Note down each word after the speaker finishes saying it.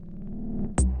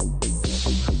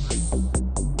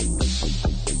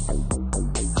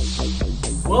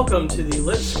Welcome to the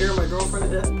Let's Scare My Girlfriend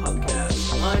to Death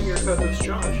podcast. I'm your co-host,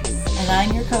 Josh. And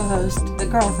I'm your co-host, the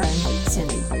girlfriend,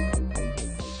 Cindy.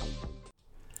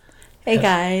 Hey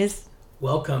guys.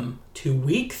 Welcome to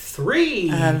week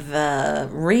 3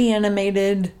 of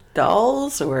reanimated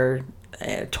dolls or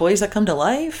toys that come to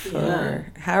life. Yeah.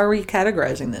 Or how are we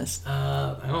categorizing this?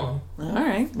 I don't know. All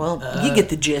right. Well, you get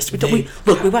the gist. We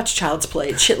watch Child's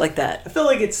Play, shit like that. I feel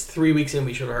like it's 3 weeks in.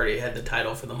 We should have already had the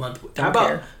title for the month. How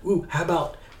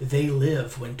about They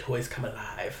Live When Toys Come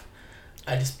Alive?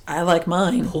 I like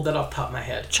mine. Pulled that off the top of my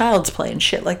head. Child's Play and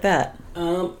shit like that.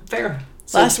 Fair.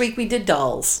 So last week we did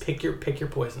dolls. Pick your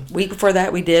poison. Week before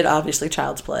that we did obviously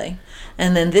Child's Play,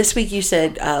 and then this week you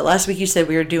said last week you said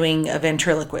we were doing a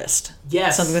ventriloquist.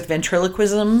 Yes, something with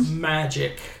ventriloquism.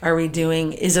 Magic. Are we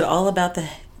doing? Is it all about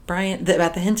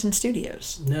about the Henson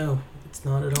Studios? No, it's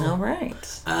not at all. All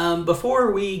right.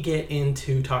 Before we get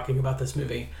into talking about this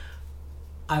movie,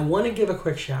 I want to give a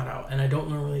quick shout out, and I don't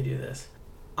normally do this.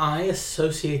 I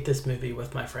associate this movie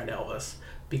with my friend Elvis,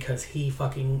 because he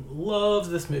fucking loves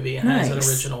this movie and has an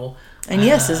original. And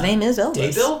yes, his name is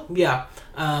Elvis. Daybill? Yeah.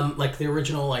 Like the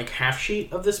original half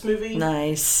sheet of this movie.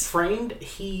 Nice. Framed.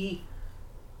 He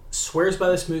swears by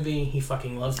this movie. He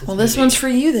fucking loves this movie. Well, this one's for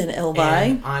you then, Elvi.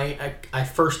 And I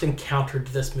first encountered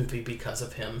this movie because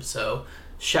of him. So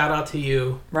shout out to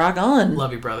you. Rock on.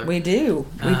 Love you, brother. We do.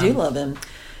 We do love him.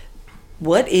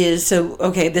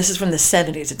 Okay, this is from the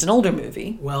 70s. It's an older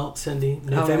movie. Well, Cindy,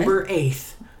 November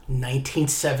 8th.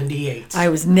 1978. I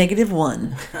was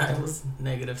 -1. I was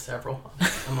negative several.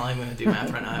 I'm not even going to do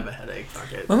math right now. I have a headache.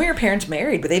 Fuck it. When were your parents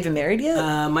married? Were they even married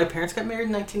yet? My parents got married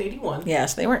in 1981.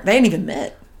 Yes, they weren't. They hadn't even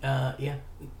met. Yeah,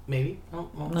 maybe.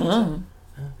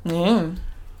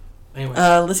 Anyway.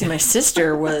 Let's see. My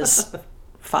sister was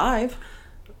 5.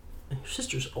 Your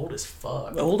sister's old as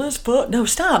fuck. Old as fuck? No,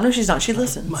 stop. No, she's not. She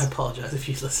listens. I apologize if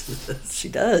you listen to this. She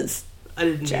does. I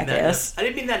didn't mean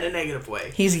that in a negative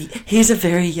way. He's a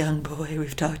very young boy.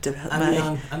 We've talked about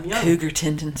I'm young. Cougar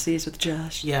tendencies with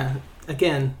Josh. Yeah.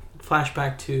 Again,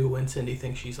 flashback to when Cindy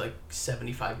thinks she's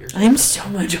 75 years old. I'm so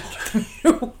much older than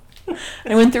you.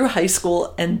 I went through high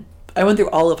school, and I went through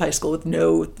all of high school with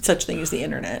no such thing as the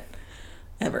internet.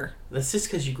 Ever. That's just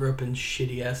because you grew up in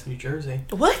shitty-ass New Jersey.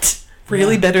 What?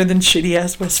 Really better than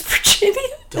shitty-ass West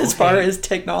Virginia? As far as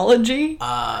technology?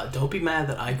 Don't be mad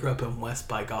that I grew up in West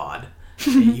by God.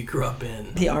 And you grew up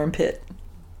in... the armpit.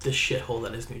 The shithole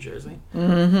that is New Jersey.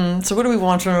 Mm-hmm. So what do we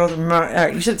want to know?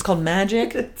 You said it's called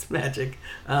Magic? It's Magic.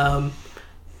 So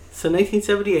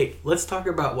 1978, let's talk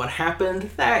about what happened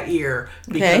that year.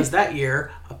 Because that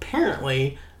year,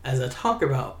 apparently, as I talk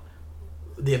about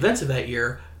the events of that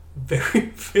year,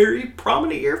 very, very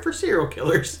prominent year for serial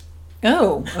killers.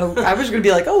 Oh, I was going to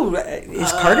be like,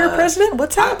 is Carter president?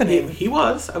 What's happening? He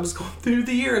was. I was going through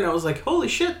the year and I was like, holy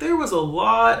shit, there was a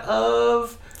lot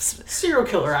of serial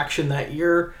killer action that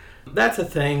year. That's a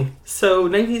thing. So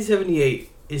 1978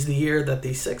 is the year that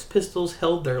the Sex Pistols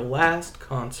held their last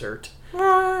concert.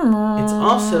 It's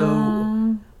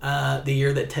also the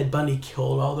year that Ted Bundy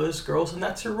killed all those girls in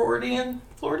that sorority in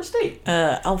Florida State.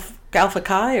 Alpha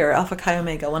Chi or Alpha Chi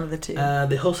Omega, one of the two.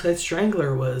 The Hillside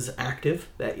Strangler was active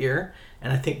that year,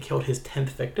 and I think killed his 10th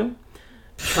victim.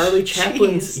 Charlie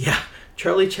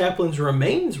Chaplin's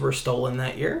remains were stolen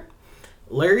that year.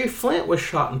 Larry Flint was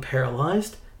shot and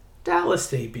paralyzed. Dallas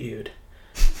debuted.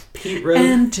 Pete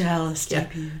Rose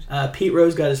debuted. Pete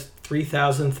Rose got his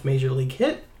 3,000th major league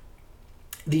hit.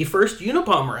 The first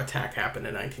Unabomber attack happened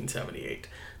in 1978.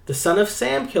 The Son of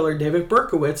Sam killer David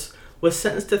Berkowitz was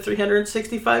sentenced to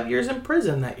 365 years in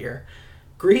prison that year.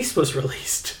 Grease was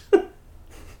released.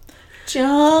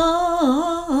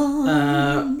 John.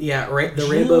 The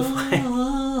rainbow flag.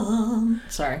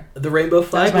 Sorry. The rainbow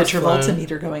flag was my Travolta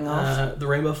meter going off. The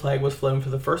rainbow flag was flown for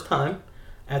the first time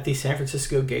at the San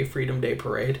Francisco Gay Freedom Day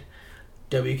Parade.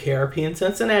 WKRP in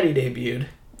Cincinnati debuted.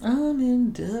 I'm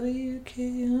in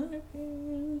WKRP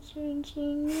in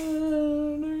Cincinnati.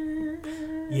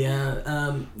 Yeah,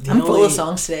 I'm full of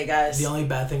songs today, guys. The only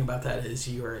bad thing about that is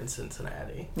you are in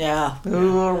Cincinnati. Yeah.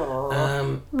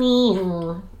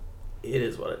 It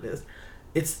is what it is.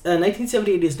 It's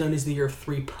 1978 is known as the year of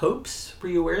 3 popes. Were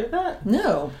you aware of that?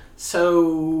 No.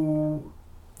 So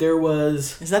there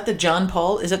was. Is that the John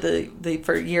Paul? Is that the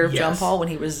year of John Paul when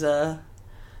he was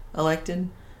elected?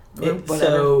 Or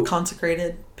whatever,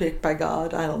 consecrated, picked by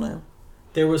God. I don't know.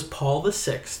 There was Paul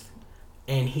VI,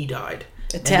 and he died.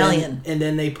 Italian. And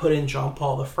then they put in John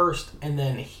Paul I, and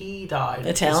then he died.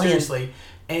 Italian. Seriously.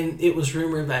 And it was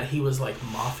rumored that he was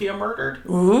mafia murdered.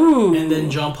 Ooh. And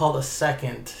then John Paul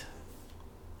II,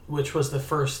 which was the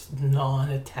first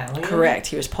non-Italian. Correct.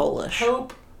 He was Polish.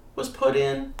 Pope was put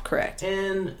in. Correct.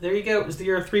 And there you go. It was the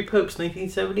year of 3 popes,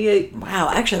 1978. Wow,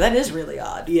 actually, that is really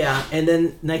odd. Yeah, and then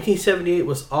 1978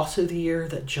 was also the year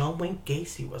that John Wayne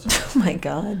Gacy was arrested. Oh my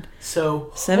God.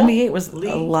 So 78 was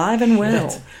alive and well.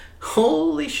 Shit.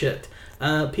 Holy shit.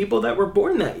 People that were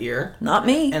born that year. Not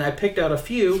me. And I picked out a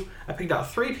few. I picked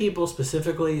out 3 people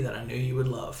specifically that I knew you would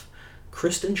love.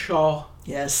 Kristen Shaw.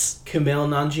 Yes. Kumail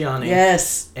Nanjiani.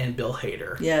 Yes. And Bill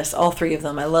Hader. Yes, all 3 of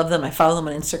them. I love them. I follow them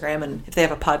on Instagram, and if they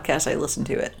have a podcast, I listen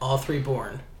to it. All 3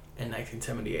 born in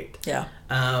 1978. Yeah.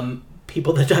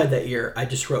 People that died that year, I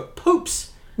just wrote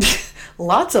popes.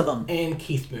 Lots of them. And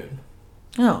Keith Moon.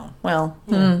 Oh, well.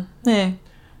 He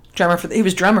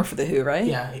was drummer for The Who, right?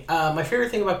 Yeah. My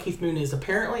favorite thing about Keith Moon is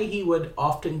apparently he would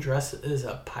often dress as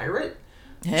a pirate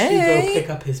to go pick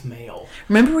up his mail.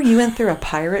 Remember when you went through a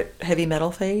pirate heavy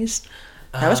metal phase?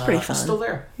 That was pretty fun. Still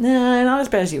there. No, not as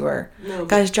bad as you were. No,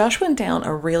 guys, Josh went down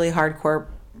a really hardcore,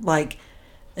 like,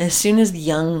 as soon as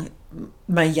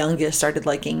my youngest started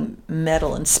liking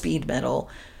metal and speed metal,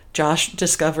 Josh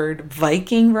discovered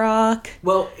Viking rock.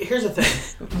 Well, here's the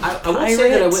thing. I won't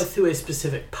say that I went through a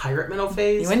specific pirate metal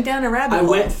phase. You went down a rabbit hole. I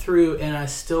went through, and I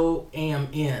still am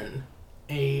in,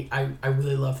 I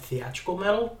really love theatrical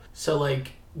metal. So,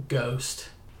 like, Ghost,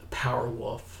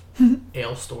 Powerwolf,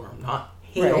 Ailstorm, not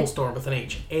Hailstorm with an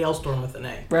H, Ailstorm with an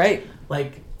A. Right.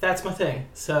 Like, that's my thing.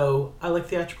 So, I like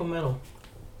theatrical metal.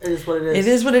 It is what it is. It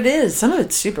is what it is. Some of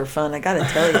it's super fun, I gotta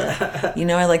tell you.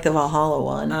 I like the Valhalla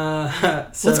one.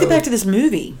 So let's get back to this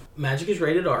movie. Magic is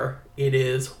rated R. It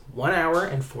is 1 hour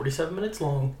and 47 minutes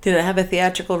long. Did it have a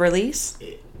theatrical release?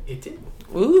 It did.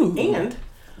 Ooh. And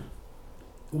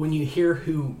when you hear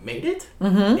who made it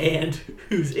and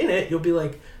who's in it, you'll be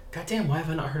like, God damn, why have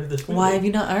I not heard of this movie? Why have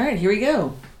you not? All right, here we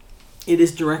go. It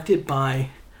is directed by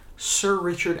Sir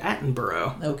Richard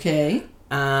Attenborough. Okay.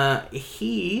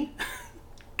 He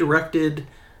directed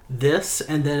this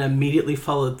and then immediately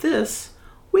followed this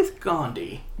with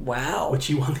Gandhi. Wow. Which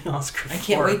he won the Oscar for. I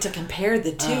can't wait to compare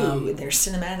the two. Their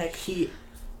cinematic He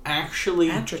actually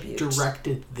attributes.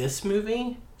 Directed this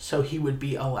movie, so he would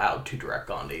be allowed to direct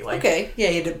Gandhi. Okay. Yeah,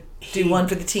 he had to do one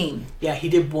for the team. Yeah, he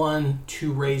did one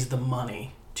to raise the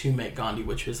money to make Gandhi,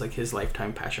 which was like his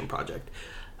lifetime passion project.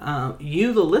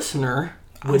 You, the listener,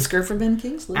 Oscar for Ben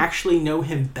Kingsley, actually know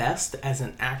him best as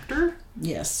an actor.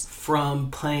 Yes.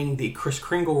 From playing the Kris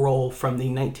Kringle role from the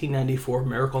 1994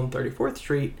 Miracle on 34th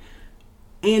Street,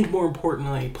 and more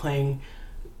importantly, playing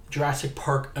Jurassic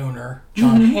Park owner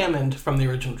John Hammond from the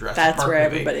original Jurassic Park movie. That's where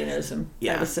everybody knows him.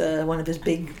 Yeah. That was one of his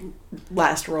big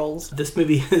last roles. This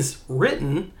movie is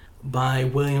written by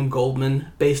William Goldman,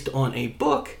 based on a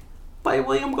book by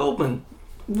William Goldman.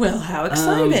 Well, how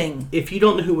exciting. If you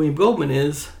don't know who William Goldman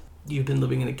is, you've been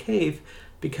living in a cave,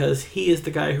 because he is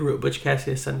the guy who wrote Butch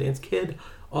Cassidy and the Sundance Kid,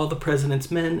 All the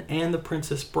President's Men, and The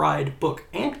Princess Bride book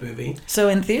and movie. So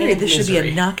in theory, this should be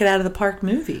a knock it out of the park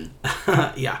movie.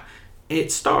 Yeah.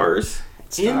 It stars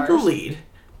in the lead,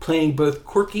 playing both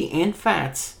quirky and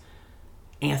Fats,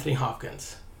 Anthony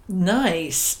Hopkins.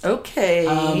 Nice. Okay.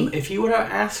 If you would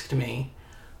have asked me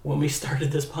when we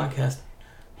started this podcast,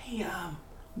 hey,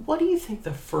 what do you think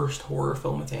the first horror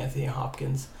film with Anthony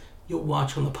Hopkins you'll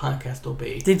watch on the podcast will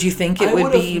be? Did you think it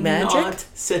would be Magic? I would not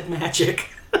said Magic.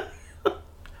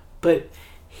 But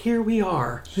here we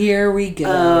are. Here we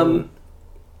go.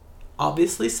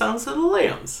 Obviously, Silence of the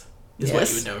Lambs is what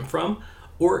you would know him from.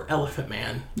 Or Elephant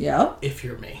Man. Yeah. If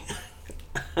you're me.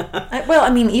 I'd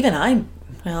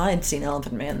seen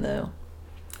Elephant Man, though.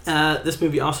 This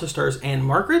movie also stars Anne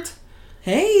Margaret.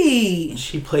 Hey!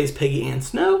 She plays Peggy Ann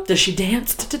Snow. Does she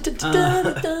dance?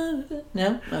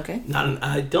 No? Okay.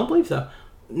 I don't believe so.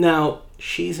 Now,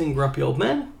 she's in Grumpy Old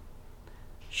Men.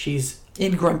 She's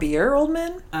in Grumpier Old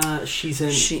Men? She's in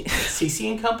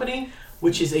Cece and Company,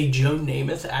 which is a Joe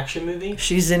Namath action movie.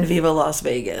 She's in Viva Las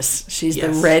Vegas. She's the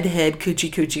redhead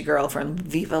coochie girl from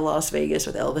Viva Las Vegas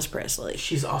with Elvis Presley.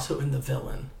 She's also in The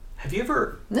Villain. Have you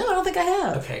ever... No, I don't think I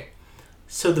have. Okay.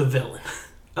 So The Villain.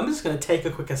 I'm just going to take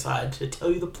a quick aside to tell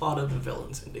you the plot of The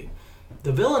Villain, Cindy.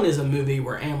 The Villain is a movie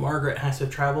where Anne Margaret has to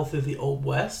travel through the Old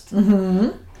West.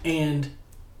 And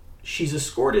she's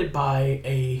escorted by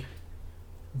a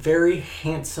very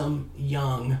handsome,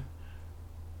 young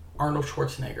Arnold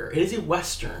Schwarzenegger. It is a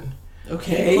Western.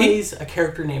 Okay. He plays a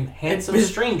character named Handsome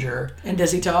Stranger. And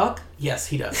does he talk? Yes,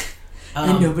 he does.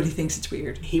 And nobody thinks it's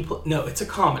weird. No, it's a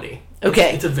comedy.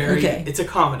 Okay. It's a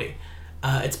comedy.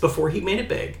 It's before he made it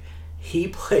big. He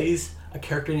plays a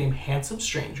character named Handsome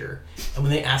Stranger, and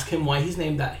when they ask him why he's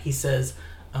named that, he says,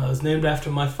 "I was named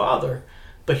after my father,"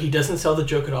 but he doesn't sell the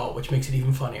joke at all, which makes it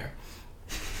even funnier.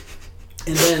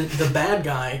 And then the bad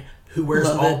guy, who wears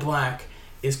black,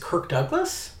 is Kirk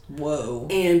Douglas. Whoa.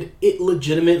 And it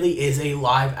legitimately is a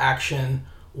live-action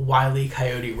Wile E.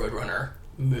 Coyote Roadrunner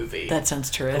movie. That sounds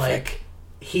terrific. Like,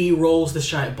 he rolls this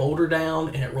giant boulder down,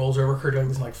 and it rolls over Kirk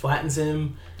Douglas and, like, flattens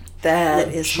him. That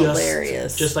is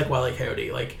hilarious. Just like Wile E.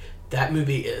 Coyote. Like, that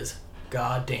movie is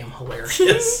goddamn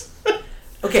hilarious.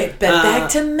 Okay, back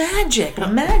to magic.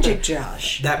 Magic,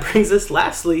 Josh. That brings us,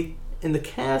 lastly, in the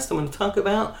cast, I'm going to talk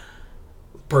about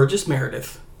Burgess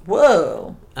Meredith.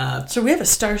 Whoa. So we have a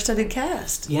star-studded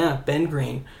cast. Yeah, Ben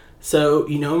Green. So,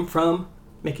 you know him from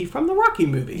Mickey from the Rocky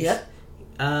movies. Yep.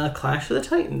 Clash of the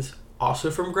Titans. Also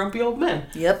from Grumpy Old Men.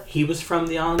 Yep. He was from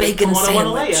the Island Bacon of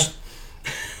sandwich.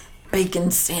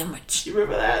 Bacon sandwich. You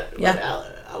remember that? Yeah.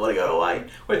 I want to go to Hawaii.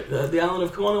 Wait, the Island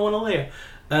of Kawana.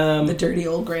 The dirty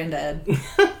old granddad.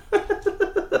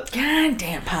 God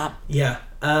damn, Pop. Yeah.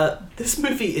 This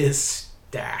movie is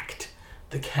stacked.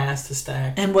 The cast is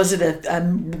stacked. And was it a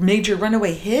major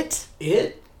runaway hit?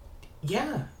 It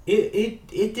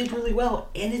did really well.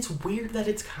 And it's weird that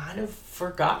it's kind of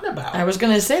forgotten about. I was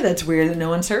going to say that's weird that no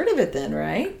one's heard of it then,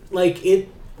 right? Like,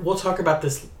 we'll talk about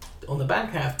this on the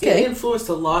back half. Okay. It influenced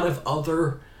a lot of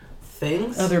other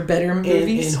things. Other better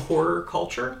movies? In horror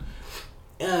culture.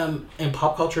 And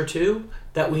pop culture, too.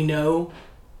 That we know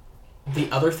the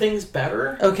other things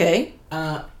better. Okay.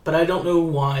 But I don't know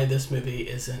why this movie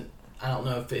isn't. I don't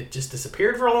know if it just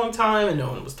disappeared for a long time and no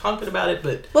one was talking about it,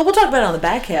 but... Well, we'll talk about it on the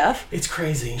back half. It's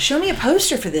crazy. Show me a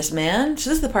poster for this, man. So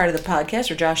this is the part of the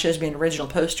podcast where Josh shows me an original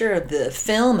poster of the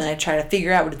film and I try to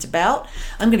figure out what it's about.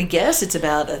 I'm going to guess it's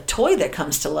about a toy that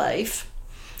comes to life.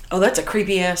 Oh, that's a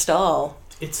creepy-ass doll.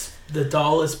 The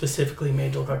doll is specifically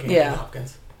made to look like Anthony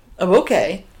Hopkins. Oh,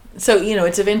 okay. So,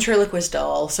 it's a ventriloquist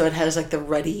doll, so it has, like, the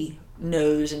ruddy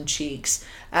nose and cheeks.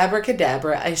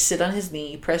 Abracadabra, I sit on his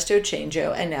knee, presto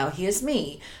changeo, and now he is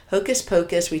me. Hocus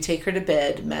pocus, we take her to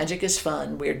bed, magic is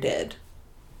fun, we're dead.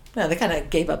 No, they kind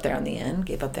of gave up there on the end,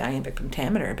 gave up the iambic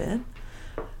pentameter a bit.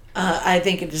 I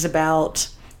think it is about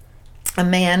a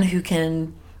man who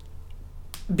can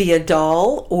be a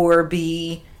doll or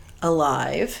be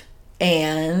alive,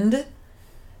 and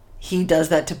he does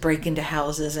that to break into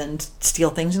houses and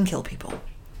steal things and kill people.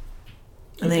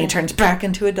 And then he turns back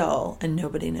into a doll, and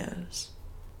nobody knows.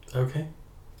 Okay.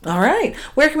 All right.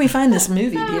 Where can we find this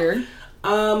movie, dear?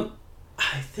 I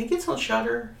think it's on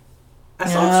Shudder. I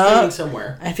saw it streaming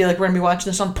somewhere. I feel like we're going to be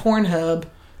watching this on Pornhub.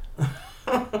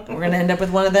 We're going to end up with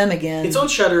one of them again. It's on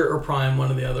Shudder or Prime,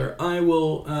 one or the other. I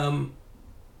will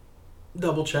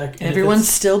double check. Everyone's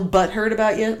still butthurt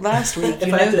about you last week. You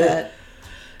know that.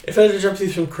 If I have to jump through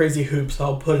some crazy hoops,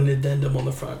 I'll put an addendum on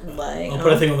the front. I'll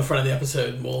put a thing on the front of the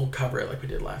episode, and we'll cover it like we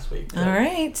did last week. All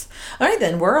right,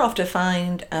 then. We're off to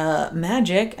find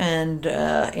Magic and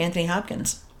Anthony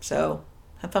Hopkins. So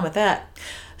have fun with that.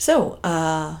 So,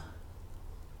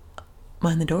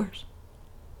 mind the doors.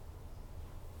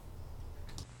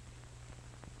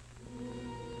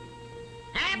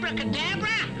 Abracadabra,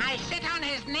 I sit on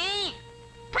his knee.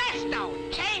 Presto,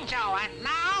 changeo, and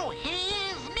now he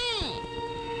is me.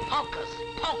 Hocus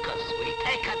pocus, we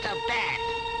take her to bed.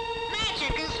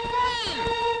 Magic is fun.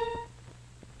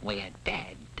 We're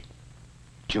dead.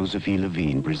 Josephine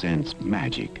Levine presents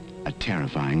Magic, a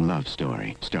terrifying love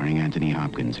story starring Anthony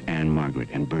Hopkins, Anne Margaret,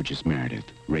 and Burgess Meredith.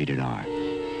 Rated R.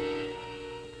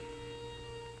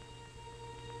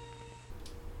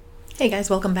 Hey guys,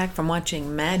 welcome back from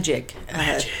watching Magic.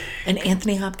 An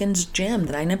Anthony Hopkins gem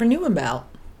that I never knew about.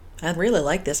 I really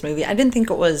like this movie. I didn't think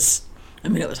it was...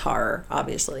 it was horror,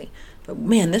 obviously. But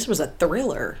man, this was a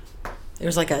thriller. It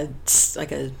was like a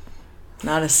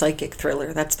not a psychic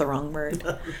thriller. That's the wrong word.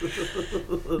 A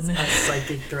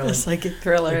psychic thriller. A psychic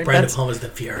thriller. Like Brandon Palmer's The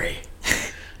Fury.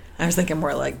 I was thinking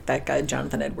more like that guy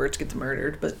Jonathan Edwards gets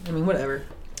murdered. But, whatever.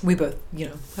 We both,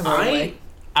 have our way.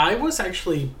 I was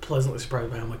actually pleasantly surprised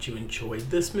by how much you enjoyed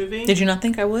this movie. Did you not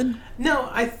think I would? No,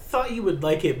 I thought you would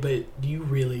like it, but you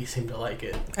really seemed to like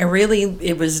it.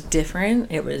 It was different.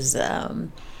 It was,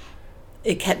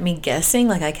 it kept me guessing.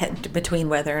 Like, I kept between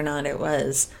whether or not it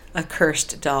was a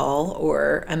cursed doll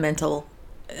or a mental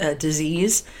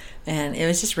disease. And it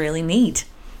was just really neat.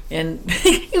 And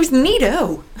it was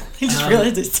neato. I just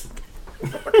realized it's...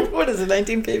 What is it,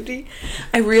 1950?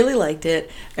 I really liked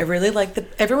it. I really liked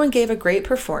everyone gave a great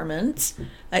performance.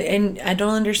 And I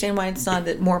don't understand why it's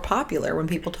not more popular when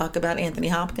people talk about Anthony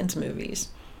Hopkins movies.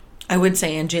 I would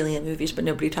say Angelia movies, but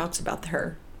nobody talks about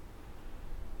her.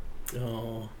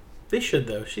 Oh, they should,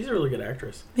 though. She's a really good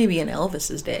actress. Maybe in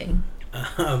Elvis's day.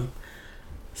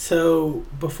 So,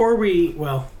 before we...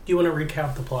 Well, do you want to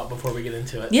recap the plot before we get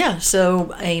into it? Yeah,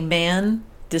 so a man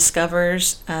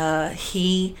discovers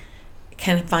he...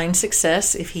 can find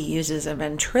success if he uses a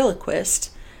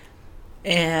ventriloquist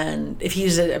and if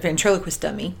he's a ventriloquist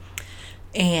dummy,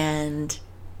 and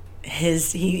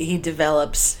he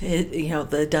develops,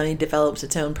 the dummy develops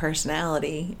its own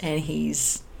personality, and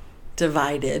he's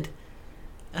divided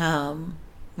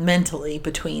mentally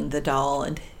between the doll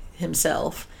and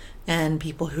himself, and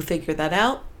people who figure that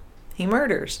out, he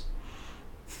murders.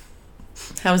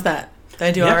 How's that? Did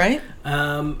I do all right?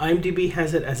 IMDb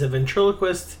has it as a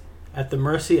ventriloquist at the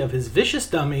mercy of his vicious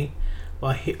dummy,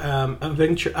 while a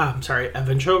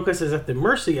ventriloquist is at the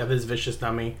mercy of his vicious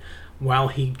dummy while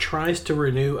he tries to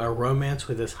renew a romance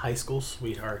with his high school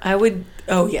sweetheart.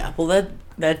 Well,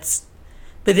 that's,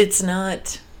 but it's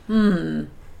not,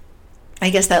 I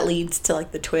guess that leads to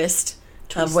like the twist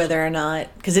of whether or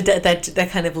not, because that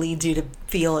kind of leads you to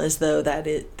feel as though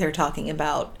that they're talking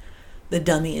about the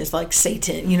dummy is like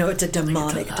Satan, it's a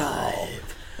demonic doll,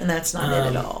 and that's not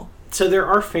it at all. So there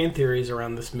are fan theories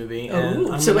around this movie. And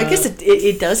I guess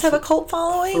it does have a cult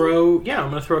following? I'm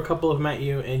going to throw a couple of them at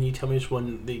you, and you tell me which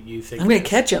one that you think. I'm going to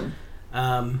catch them.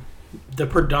 The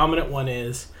predominant one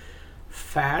is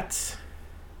Fats,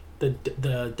 the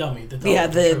dummy. The doll. Yeah,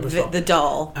 the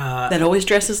doll that always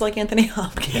dresses like Anthony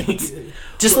Hopkins.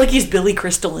 Just like he's Billy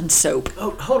Crystal in Soap.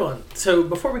 Oh, hold on. So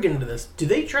before we get into this, do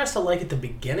they dress alike at the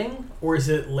beginning, or is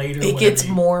it later? It gets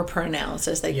more pronounced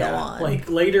as they go on. Like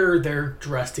later they're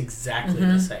dressed exactly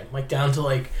the same. Like down to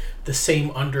like the same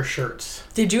undershirts.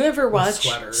 Did you ever watch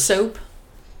Soap?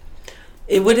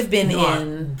 It would have been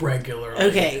Not regularly.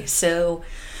 Okay, so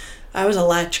I was a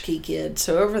latchkey kid,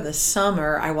 so over the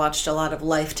summer I watched a lot of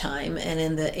Lifetime, and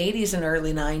in the 80s and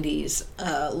early 90s,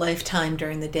 Lifetime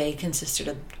during the day consisted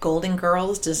of Golden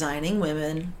Girls designing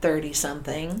women,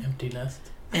 30-something. Empty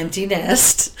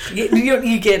nest.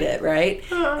 You get it, right?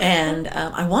 And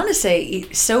I want to say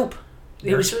Soap.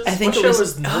 Nurses?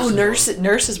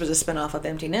 Nurses was a spinoff of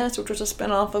Empty Nest, which was a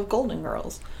spinoff of Golden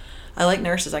Girls. I like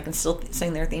Nurses. I can still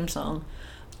sing their theme song.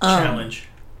 Challenge.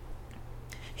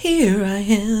 Here I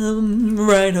am,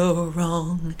 right or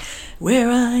wrong. Where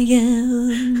I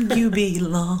am, you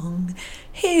belong.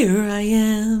 Here I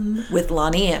am, with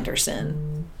Lonnie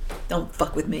Anderson. Don't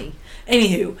fuck with me.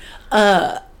 Anywho,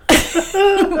 I just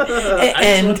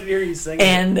wanted to hear you sing.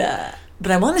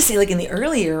 But I want to say, like in the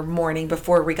earlier morning,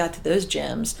 before we got to those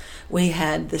gems, we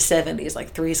had the 70s,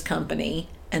 like Three's Company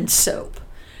and Soap,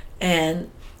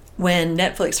 and when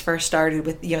Netflix first started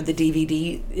with the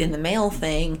DVD in the mail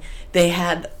thing, they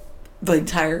had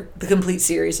the complete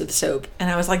series of Soap,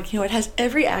 and I was like, it has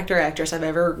every actress I've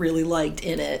ever really liked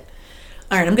in it.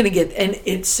 All right, I'm gonna and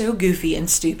it's so goofy and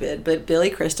stupid, but Billy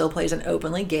Crystal plays an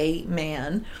openly gay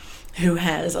man who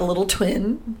has a little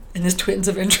twin, and his twin's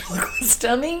a ventriloquist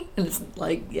dummy, and it's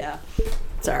like,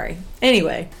 sorry.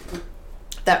 Anyway,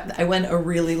 that I went a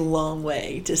really long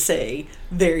way to say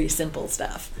very simple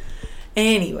stuff.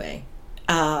 Anyway,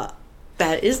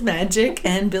 that is Magic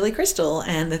and Billy Crystal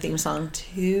and the theme song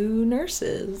to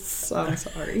Nurses. I'm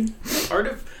sorry.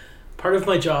 Part of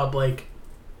my job, like,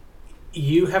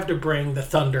 you have to bring the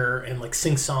thunder and like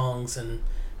sing songs and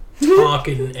talk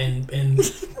and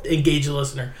engage the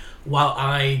listener while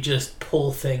I just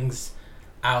pull things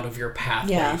out of your path.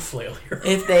 Yeah. You flail your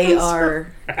if they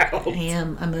are,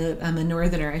 I'm a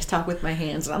northerner. I talk with my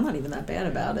hands, and I'm not even that bad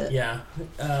about it. Yeah,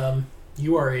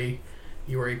 you are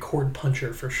a chord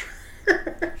puncher for sure.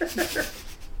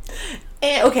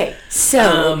 Okay,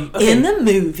 so in the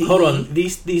movie, hold on,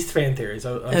 these fan theories.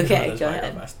 I'll okay, go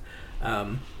ahead. Fast.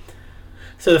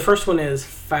 So the first one is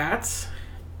Fats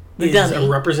is dummy. a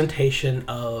representation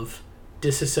of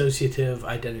dissociative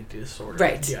identity disorder.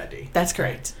 Right. DID. That's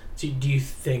correct. So do you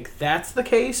think that's the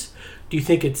case? Do you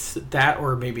think it's that,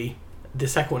 or maybe the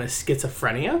second one is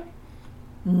schizophrenia?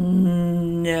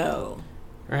 No.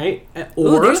 Right?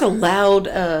 Or there's a loud.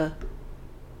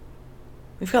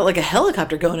 We've got like a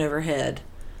helicopter going overhead.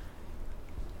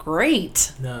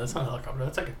 Great. No, that's not a helicopter.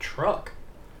 That's like a truck.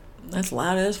 That's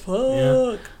loud as fuck.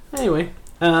 Yeah. Anyway,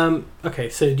 okay.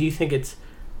 So do you think it's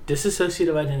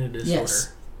dissociative identity disorder?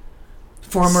 Yes.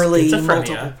 Formerly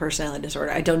multiple personality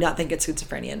disorder. I do not think it's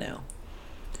schizophrenia.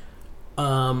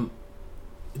 No.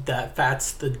 That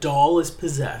Fats the doll is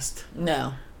possessed.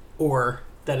 No. Or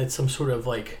that it's some sort of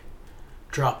like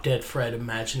Drop Dead Fred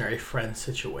imaginary friend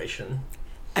situation.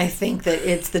 I think that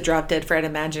it's the Drop Dead Fred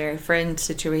imaginary friend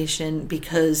situation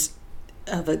because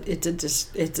of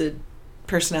it's a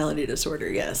personality disorder.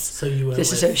 Yes. So you went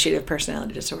dissociative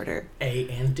personality disorder. A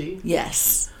and D.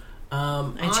 Yes.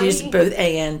 I choose both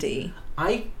A and D.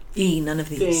 None of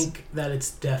these. I think that it's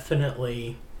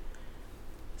definitely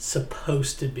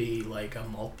supposed to be like a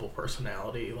multiple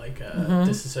personality, like a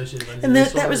dissociative identity and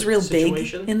disorder that was real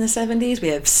situation. Big in the 70s. We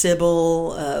have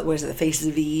Sybil, what is it, The Faces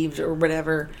of Eve or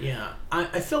whatever. Yeah.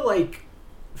 I feel like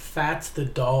Fats the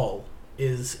doll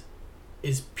is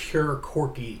pure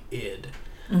Corky id.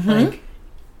 Mm-hmm. Like,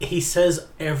 he says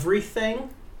everything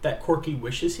that Corky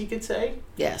wishes he could say.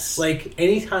 Yes. Like,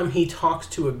 anytime he talks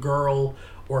to a girl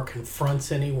or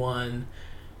confronts anyone,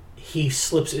 he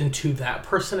slips into that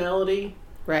personality.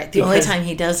 Right. The only time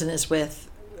he doesn't is with...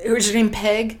 Was her name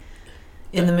Peg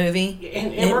in the movie?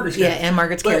 And Margaret's character. Yeah, and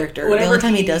Margaret's character. The only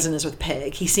time he doesn't is with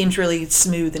Peg. He seems really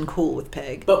smooth and cool with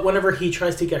Peg. But whenever he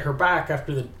tries to get her back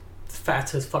after the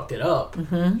Fats has fucked it up,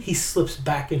 he slips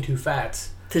back into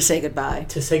Fats. To say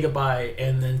goodbye.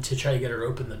 And then to try to get her to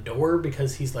open the door,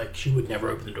 because he's like, she would never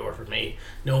open the door for me.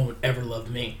 No one would ever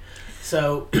love me.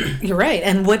 So... You're right.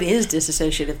 And what is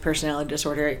dissociative personality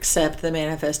disorder except the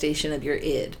manifestation of your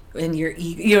id and your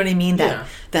ego? You know what I mean?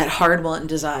 That hard want and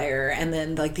desire, and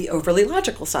then like the overly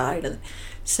logical side. And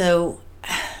so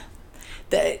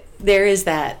there is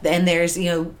that. And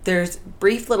there's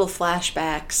brief little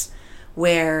flashbacks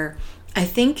where I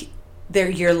think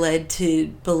you're led to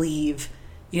believe,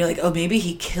 like, oh, maybe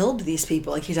he killed these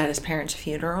people, like he's at his parents'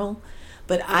 funeral.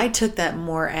 But I took that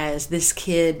more as this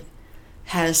kid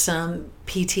has some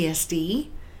PTSD,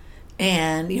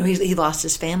 and he lost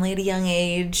his family at a young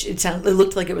age. It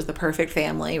looked like it was the perfect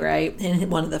family, right? In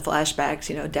one of the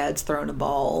flashbacks, dad's throwing a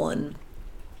ball, and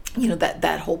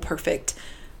that whole perfect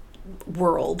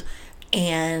world.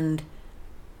 And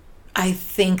I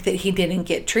think that he didn't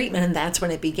get treatment, and that's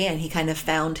when it began. He kind of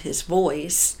found his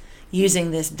voice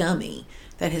using this dummy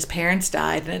that his parents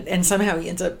died, and somehow he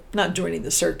ends up not joining the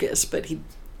circus, but he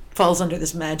falls under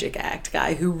this magic act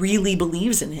guy who really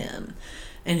believes in him,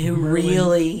 and who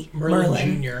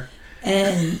Merlin Jr.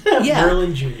 And yeah,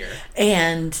 Merlin Jr.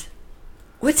 And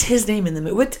what's his name in the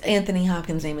movie? What's Anthony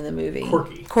Hopkins' name in the movie?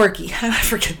 Corky. How did I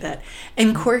forget that?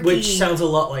 And Corky, which sounds a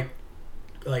lot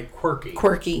like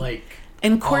quirky. Like,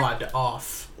 and odd,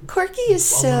 off. Corky is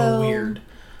so weird.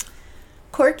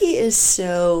 Corky is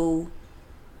so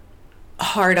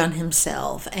hard on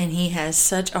himself, and he has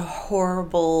such a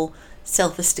horrible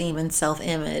self-esteem and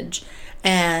self-image,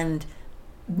 and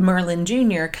Merlin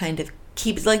Jr. kind of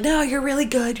keeps like, no, you're really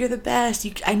good, you're the best,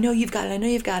 I know you've got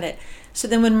it. So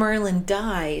then when Merlin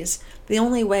dies, the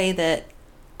only way that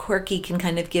Corky can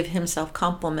kind of give himself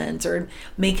compliments or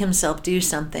make himself do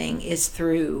something is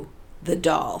through the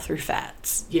doll, through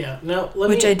Fats. Yeah, no,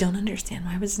 I don't understand.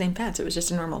 Why was his name Fats? It was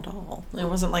just a normal doll. It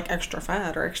wasn't like extra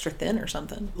fat or extra thin or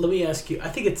something. Let me ask you, I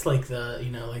think it's like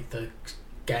the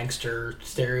gangster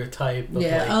stereotype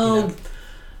of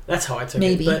that's how I took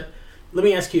it. But let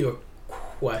me ask you a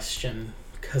question,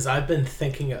 because I've been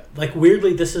thinking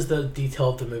weirdly, this is the detail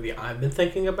of the movie I've been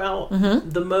thinking about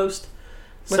the most.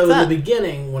 In the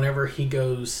beginning, whenever he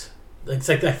goes, it's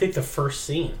like, I think the first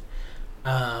scene,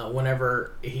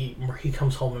 whenever he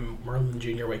comes home and Merlin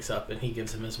Jr. wakes up and he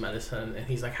gives him his medicine, and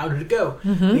he's like, how did it go?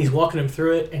 And he's walking him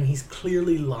through it, and he's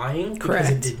clearly lying. Correct.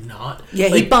 Because it did not. Yeah,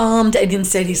 he bombed, and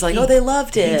instead he's like, they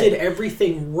loved it. He did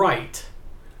everything right,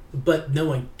 but no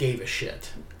one gave a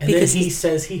shit. And because then he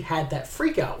says he had that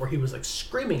freak out where he was like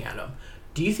screaming at him.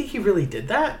 Do you think he really did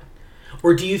that?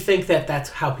 Or do you think that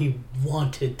that's how he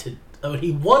wanted to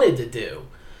do,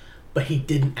 but he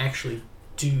didn't actually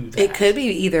do that? It could be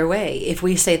either way. If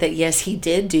we say that, yes, he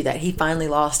did do that, he finally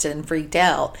lost it and freaked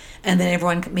out, and then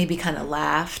everyone maybe kind of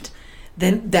laughed,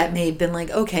 then that may have been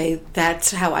like, okay,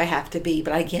 that's how I have to be,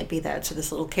 but I can't be that, so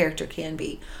this little character can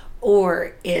be.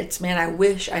 Or it's, man, I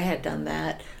wish I had done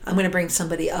that. I'm going to bring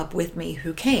somebody up with me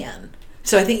who can.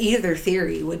 So I think either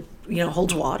theory would,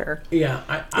 holds water. Yeah.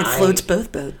 It floats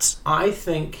both boats. I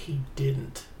think he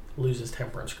didn't lose his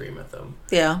temper and scream at them.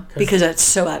 Yeah, because that's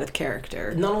so out of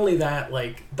character. Not only that,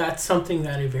 that's something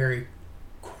that a very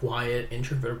quiet,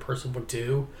 introverted person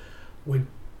would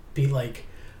be like,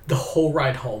 the whole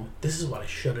ride home, this is what I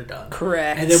should have done.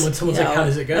 Correct. And then when someone's like, how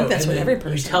does it go? That's and what then every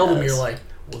person you tell does. them, you're like,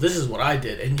 well, this is what I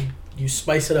did. And you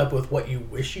spice it up with what you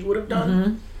wish you would have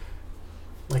done.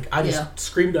 I just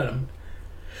screamed at him,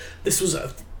 this was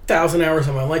 1,000 hours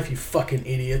of my life, you fucking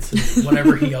idiots. And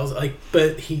whenever he yells,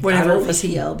 but he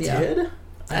yelled, did.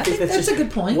 I think that's a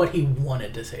good point. What he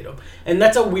wanted to say to him. And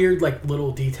that's a weird,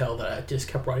 little detail that I just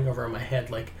kept running over in my head.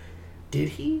 Did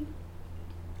he?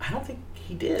 I don't think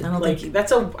he did. I don't think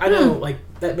that's I know,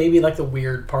 that may be the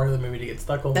weird part of the movie to get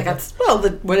stuck on.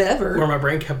 Whatever. Where my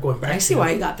brain kept going back. I see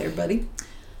why you got there, buddy.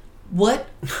 What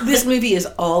this movie is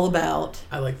all about.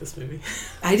 I like this movie.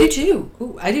 I do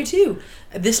too.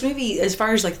 This movie, as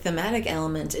far as thematic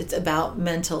elements, it's about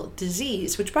mental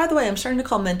disease, which, by the way, I'm starting to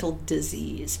call mental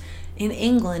disease. In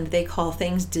England, they call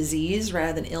things disease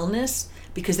rather than illness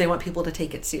because they want people to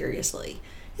take it seriously.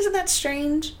 Isn't that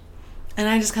strange? And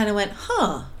I just kind of went,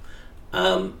 huh.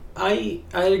 I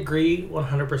agree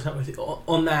 100% with you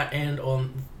on that and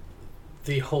on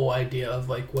the whole idea of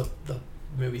like what the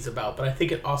movie's about. But I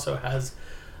think it also has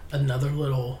another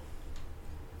little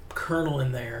kernel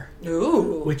in there.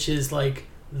 Ooh. Which is like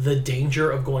the danger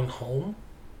of going home.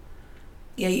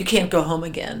 Yeah, you can't go home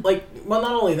again. Like, well,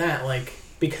 not only that, like,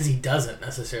 because he doesn't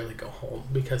necessarily go home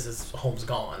because his home's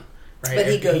gone, right? But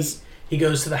he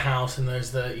goes to the house and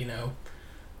there's the, you know,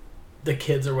 the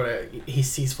kids or whatever. He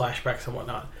sees flashbacks and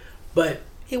whatnot. But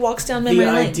he walks down memory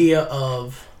lane. The idea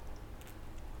of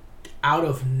out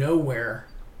of nowhere,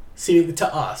 seeming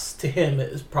to us, to him,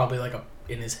 it was probably like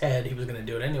in his head, he was going to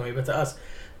do it anyway, but to us,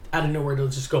 out of nowhere, to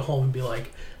just go home and be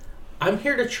like, I'm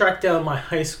here to track down my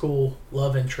high school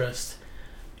love interest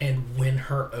and win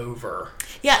her over.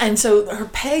 Yeah, and so her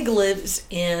Peg lives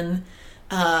in,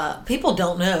 people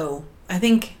don't know, I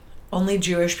think only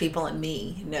Jewish people and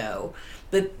me know,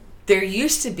 but there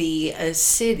used to be a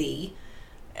city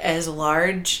as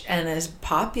large and as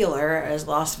popular as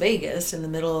Las Vegas in the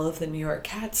middle of the New York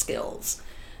Catskills.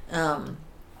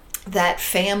 That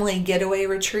family getaway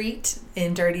retreat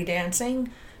in Dirty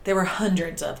Dancing, there were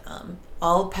hundreds of them,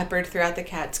 all peppered throughout the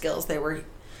Catskills. There were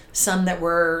some that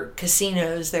were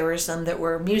casinos. There were some that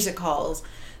were music halls.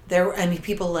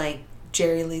 People like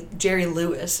Jerry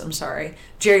Lewis.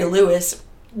 Jerry Lewis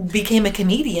became a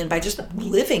comedian by just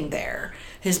living there.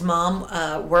 His mom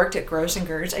worked at Gross and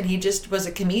Gertz, and he just was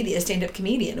a stand-up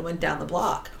comedian, and went down the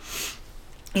block.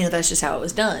 You know, that's just how it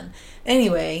was done.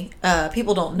 Anyway,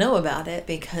 people don't know about it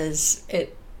because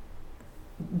it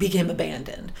became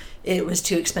abandoned. It was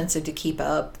too expensive to keep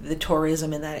up. The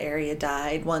tourism in that area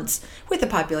died once with the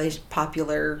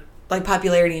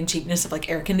popularity and cheapness of like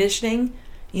air conditioning.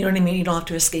 You know what I mean? You don't have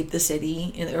to escape the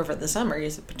city over the summer. You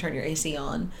just turn your AC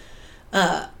on.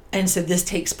 And so this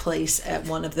takes place at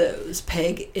one of those.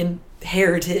 Peg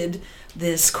inherited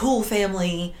this cool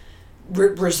family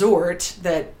resort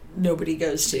that nobody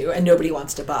goes to and nobody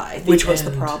wants to buy, which was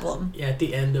the problem. Yeah, at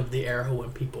the end of the era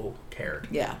when people cared.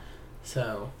 Yeah.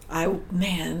 So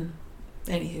anywho,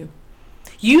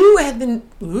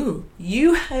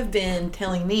 you have been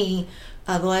telling me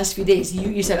the last few days.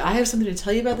 You said I have something to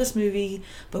tell you about this movie,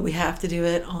 but we have to do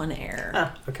it on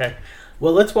air. Okay.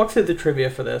 Well, let's walk through the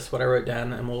trivia for this, what I wrote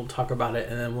down, and we'll talk about it.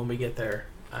 And then when we get there,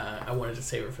 I wanted to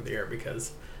save it for the air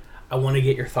because I want to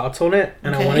get your thoughts on it,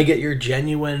 and I want to get your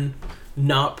genuine,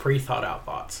 not pre-thought out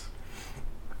thoughts.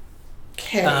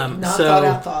 Okay, thought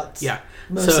out thoughts. Yeah.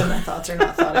 Most of my thoughts are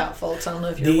not thought out, folks. I don't know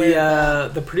if you're aware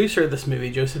of that. The producer of this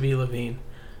movie, Joseph E. Levine,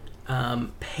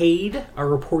 paid a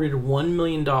reported $1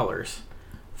 million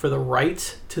for the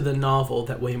rights to the novel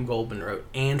that William Goldman wrote,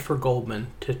 and for Goldman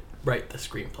to write the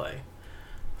screenplay.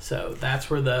 So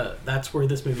that's where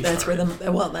this movie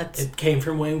started. It came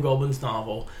from William Goldman's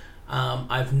novel.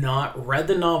 I've not read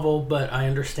the novel, but I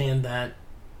understand that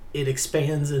it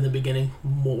expands in the beginning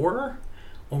more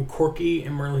on Corky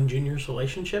and Merlin Jr.'s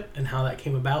relationship and how that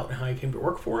came about and how he came to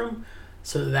work for him.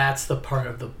 So that's the part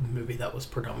of the movie that was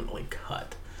predominantly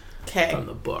cut from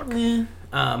the book.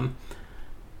 Yeah.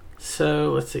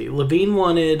 So let's see. Levine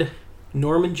wanted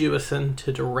Norman Jewison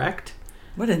to direct.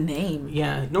 What a name.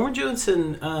 Yeah. Norman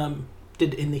Jewison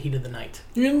did In the Heat of the Night.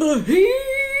 In the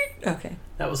Heat! Okay.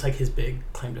 That was like his big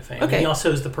claim to fame. Okay. And he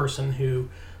also is the person who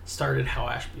started Hal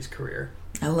Ashby's career.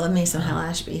 I love me some Hal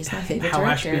Ashby. He's my favorite Hal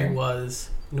director. Ashby was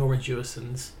Norman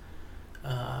Jewison's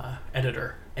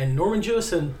editor. And Norman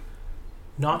Jewison,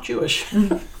 not Jewish.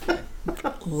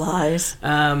 Lies.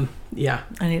 Yeah.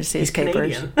 I need to see his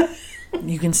capers. Canadian.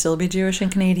 You can still be Jewish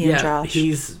and Canadian, Josh.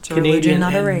 He's it's Canadian,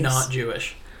 not a race. Not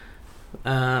Jewish.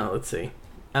 Let's see.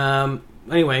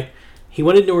 Anyway, he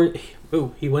wanted Norman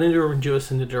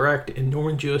Jewison to direct, and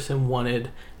Norman Jewison wanted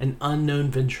an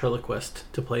unknown ventriloquist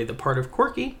to play the part of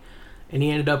Corky, and he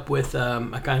ended up with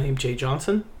a guy named Jay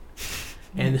Johnson,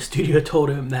 and the studio told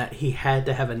him that he had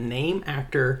to have a name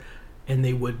actor, and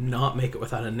they would not make it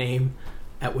without a name,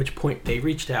 at which point they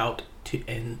reached out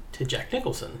to Jack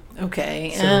Nicholson.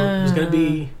 Okay. So it was going to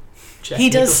be Jack He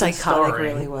does Nicholson psychotic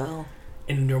really well.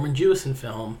 in a Norman Jewison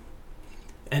film.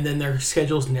 And then their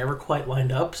schedules never quite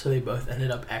lined up, so they both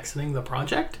ended up exiting the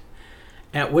project.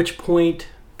 At which point,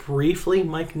 briefly,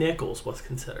 Mike Nichols was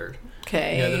considered.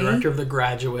 Okay. The director of The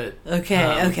Graduate.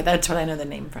 Okay, that's what I know the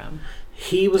name from.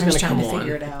 He was going to come on.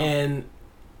 Figure it out. And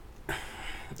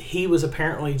he was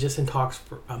apparently just in talks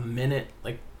for a minute.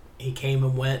 Like, he came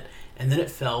and went, and then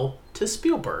it fell to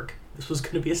Spielberg. This was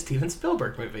going to be a Steven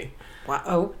Spielberg movie.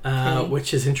 Wow. Okay.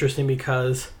 Which is interesting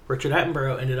because Richard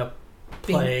Attenborough ended up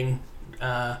playing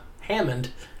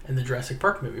Hammond in the Jurassic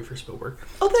Park movie for Spielberg.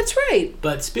 Oh, that's right.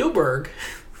 But Spielberg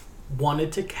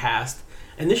wanted to cast,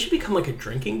 and this should become like a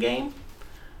drinking game,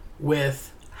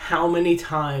 with how many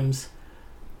times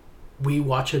we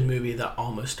watch a movie that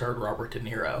almost starred Robert De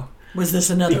Niro. Was this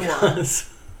another one?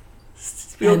 Because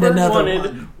Spielberg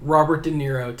wanted Robert De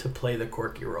Niro to play the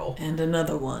quirky role. And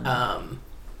another one.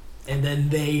 And then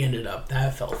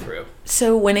that fell through.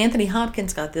 So when Anthony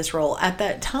Hopkins got this role, at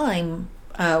that time,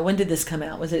 when did this come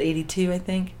out? Was it 82, I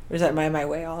think? Or is that my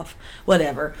way off?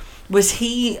 Whatever. Was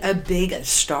he a big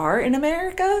star in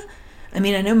America? I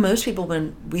mean, I know most people,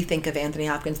 when we think of Anthony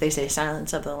Hopkins, they say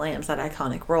Silence of the Lambs, that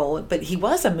iconic role. But he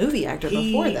was a movie actor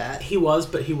before that. He was,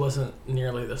 but he wasn't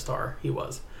nearly the star. He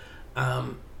was.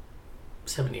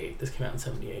 78. This came out in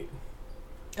 78.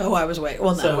 Oh, I was way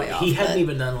off. He hadn't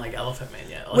even done, like, Elephant Man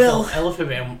yet. Like, Elephant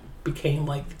Man became,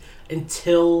 like,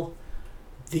 until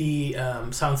the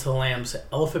Silence of the Lambs,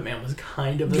 Elephant Man was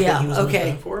kind of the thing he was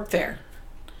going for. Fair.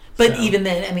 But even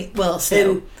then, I mean,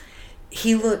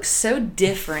 he looks so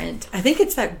different. I think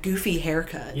it's that goofy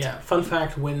haircut. Yeah. Fun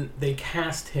fact, when they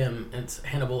cast him as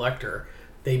Hannibal Lecter,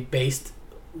 they based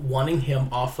wanting him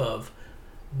off of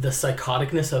the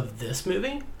psychoticness of this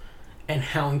movie and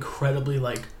how incredibly,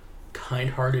 like,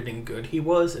 kind-hearted and good he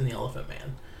was in The Elephant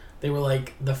Man. They were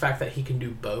like, the fact that he can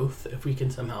do both, if we can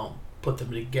somehow put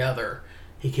them together,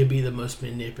 he could be the most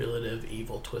manipulative,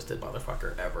 evil, twisted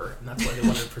motherfucker ever. And that's why they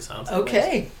wanted for Silence of the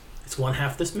Lambs. It's one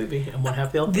half this movie and one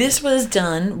half the Elephant Man. This was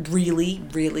done really,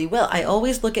 really well. I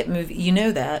always look at movies, you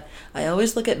know that. I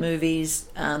always look at movies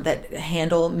that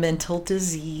handle mental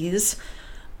disease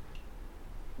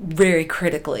very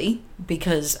critically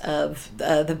because of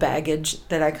the baggage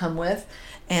that I come with.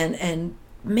 And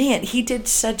man, he did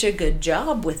such a good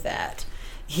job with that.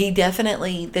 He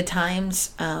definitely, the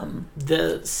times...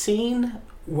 the scene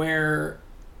where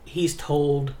he's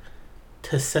told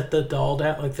to set the doll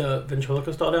down, like the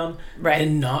ventriloquist doll down, right,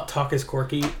 and not talk as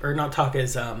Corky, or not talk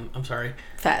as,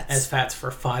 Fats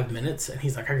for 5 minutes, and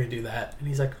he's like, I can do that. And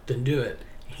he's like, then do it.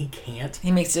 And he can't.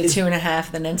 He makes it 2.5,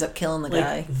 then ends up killing the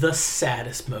guy. The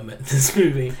saddest moment in this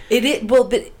movie.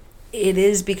 But it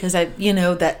is because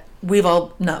that we've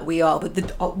all, not we all,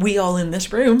 but we all in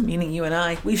this room, meaning you and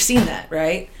I, we've seen that,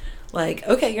 right? Like,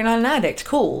 okay, you're not an addict.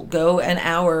 Cool. Go an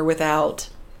hour without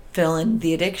feeling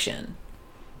the addiction.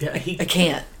 Yeah, I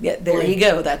can't. Yeah, there you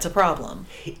go. That's a problem.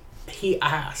 He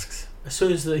asks, as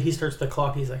soon as he starts the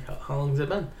clock, he's like, how long has it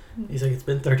been? He's like, it's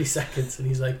been 30 seconds. And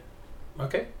he's like,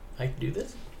 okay, I can do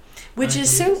this. Which is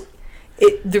so...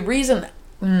 the reason...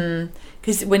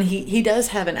 Because when he does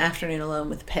have an afternoon alone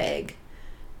with Peg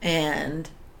and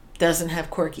doesn't have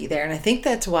Corky there. And I think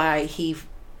that's why he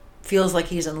feels like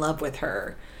he's in love with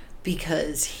her,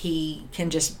 because he can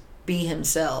just be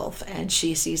himself and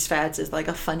she sees Fats as like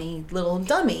a funny little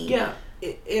dummy. Yeah,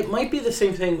 it might be the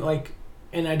same thing, like,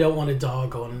 and I don't want to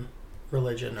dog on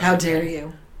religion. How dare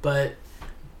you? But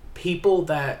people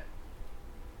that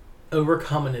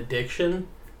overcome an addiction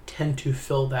tend to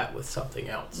fill that with something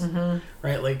else. Mm-hmm.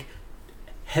 Right? Like,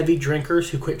 heavy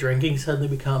drinkers who quit drinking suddenly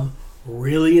become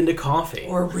really into coffee.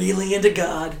 Or really into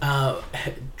God.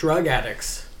 Drug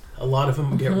addicts, a lot of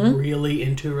them get really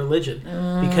into religion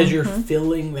because you're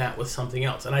filling that with something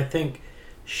else. And I think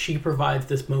she provides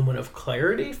this moment of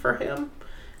clarity for him.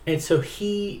 And so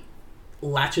he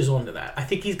latches onto that. I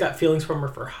think he's got feelings from her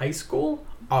for high school,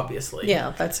 obviously.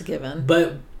 Yeah, that's a given.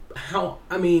 But I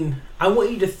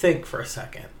want you to think for a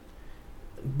second.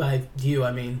 By you,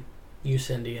 I mean you,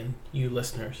 Cindy, and you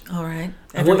listeners. All right.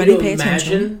 Everybody pay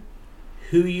attention. Imagine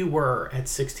who you were at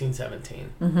 16,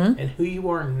 17, and who you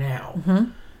are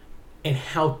now, and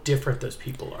how different those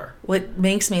people are. What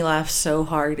makes me laugh so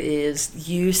hard is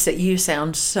you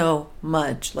sound so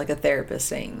much like a therapist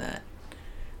saying that,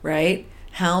 right?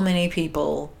 How many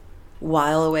people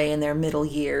while away in their middle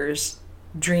years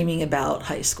dreaming about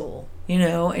high school,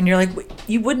 and you're like,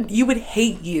 you would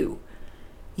hate you.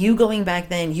 You going back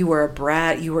then, you were a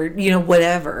brat, you were,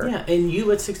 whatever. Yeah, and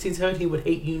you at 16, 17 would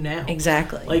hate you now.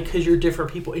 Exactly. Like, because you're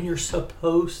different people, and you're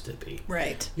supposed to be.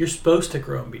 Right. You're supposed to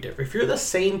grow and be different. If you're the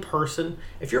same person,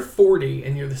 if you're 40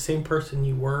 and you're the same person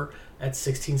you were at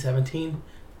 16, 17,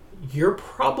 you're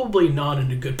probably not in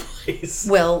a good place.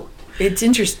 Well, it's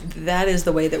interesting. That is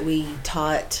the way that we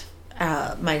taught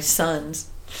my sons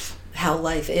how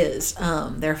life is.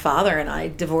 Their father and I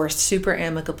divorced super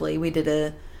amicably. We did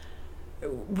a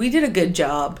good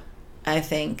job, I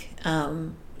think,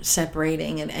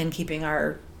 separating and keeping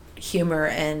our humor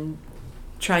and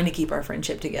trying to keep our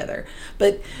friendship together.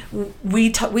 But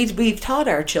we've taught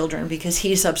our children, because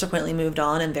he subsequently moved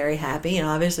on and very happy, and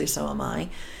obviously so am I.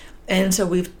 And so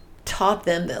we've taught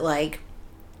them that, like,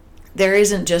 there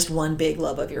isn't just one big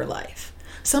love of your life.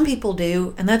 Some people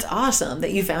do, and that's awesome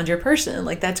that you found your person.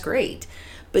 Like, that's great.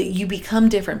 But you become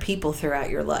different people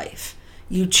throughout your life.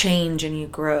 you change and you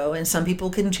grow, and some people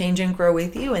can change and grow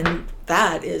with you, and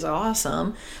that is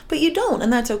awesome, but you don't,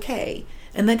 and that's okay.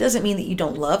 And that doesn't mean that you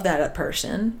don't love that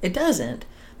person. It doesn't.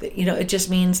 But, it just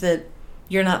means that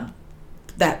you're not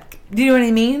that, do you know what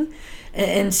I mean?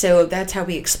 And so that's how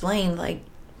we explain, like,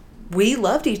 we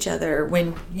loved each other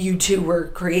when you two were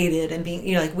created, and being,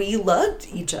 we loved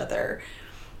each other.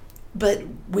 But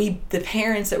the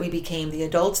parents that we became, the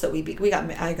adults that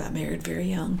I got married very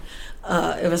young.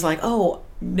 It was like, oh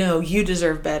no, you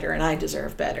deserve better, and I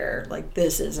deserve better. Like,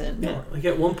 this isn't. Yeah, like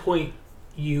at one point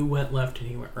you went left and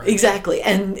he went right. Exactly,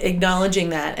 and acknowledging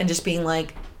that, and just being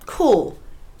like, cool.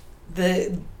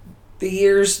 The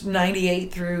years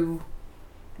 98 through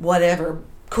whatever,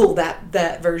 cool.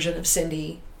 That version of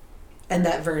Cindy and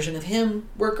that version of him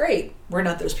were great. We're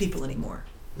not those people anymore.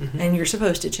 Mm-hmm. And you're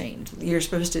supposed to change. You're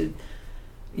supposed to,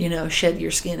 shed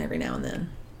your skin every now and then.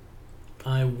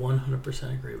 I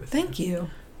 100% agree with you. Thank you.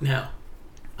 Now,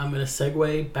 I'm going to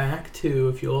segue back to,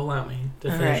 if you'll allow me,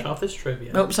 to finish off this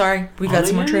trivia. Oh, sorry. We've got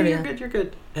some more trivia. You're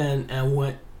good. And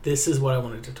this is what I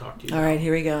wanted to talk to you about. All right,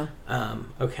 here we go.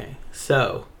 Okay,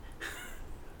 so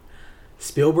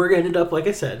Spielberg ended up, like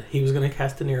I said, he was going to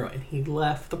cast De Niro, and he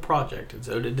left the project, and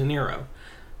so did De Niro.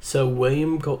 So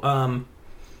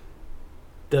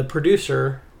the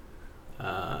producer,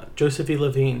 Joseph E.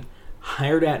 Levine,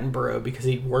 hired Attenborough because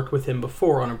he'd worked with him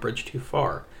before on A Bridge Too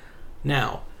Far.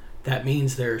 Now, that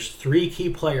means there's 3 key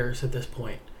players at this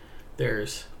point.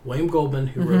 There's William Goldman,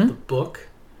 who wrote the book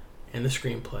and the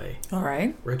screenplay. All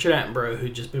right. Richard Attenborough,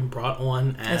 who'd just been brought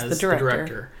on as the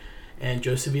director. And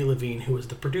Joseph E. Levine, who was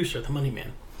the producer, the money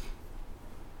man.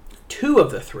 2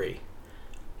 of the 3,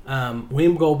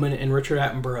 William Goldman and Richard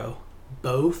Attenborough,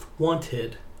 both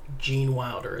wanted Gene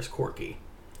Wilder as Corky.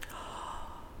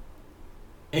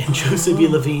 And Joseph E.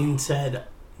 Levine said,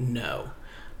 no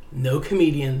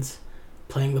comedians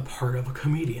playing the part of a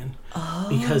comedian.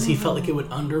 Because he felt like it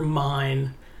would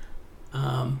undermine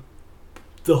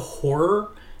the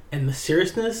horror and the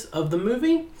seriousness of the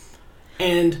movie.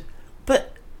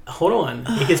 But hold on,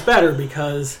 it gets better,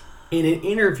 because in an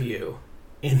interview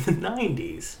in the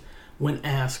 90s, when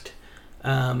asked,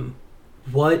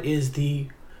 what is the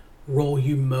role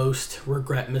you most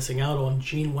regret missing out on,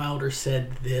 Gene Wilder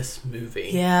said this movie.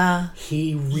 Yeah.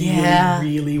 He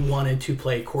really wanted to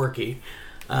play Corky.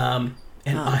 And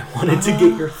I wanted to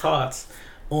get your thoughts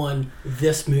on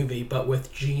this movie, but with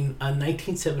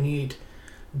 1978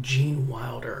 Gene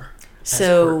Wilder as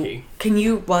Corky. Can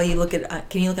you look at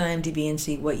IMDb and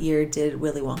see what year did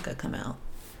Willy Wonka come out?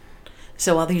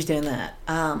 So while he's doing that,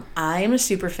 I am a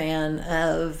super fan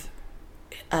of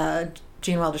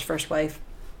Gene Wilder's first wife,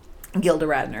 Gilda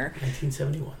Radner.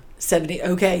 1971.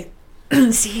 Okay.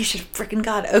 See, you should have freaking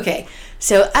got it. Okay.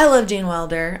 So I love Gene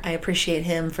Wilder. I appreciate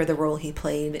him for the role he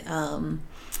played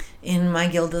in my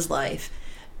Gilda's life.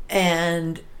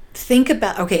 And think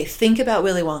about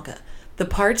Willy Wonka. The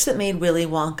parts that made Willy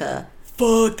Wonka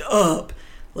fucked up.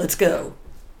 Let's go.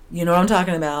 You know what I'm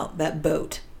talking about? That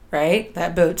boat, right?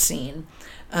 That boat scene.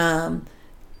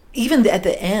 Even at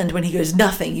the end when he goes,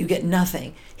 nothing, you get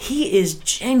nothing. He is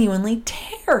genuinely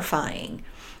terrifying.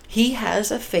 He has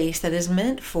a face that is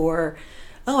meant for,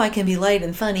 I can be light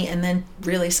and funny, and then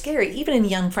really scary. Even in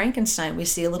Young Frankenstein, we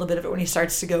see a little bit of it when he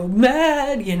starts to go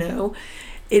mad,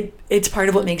 It's part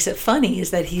of what makes it funny,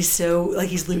 is that he's so, like,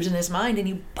 he's losing his mind, and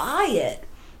you buy it.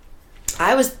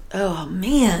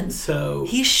 So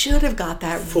he should have got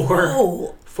that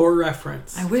role. For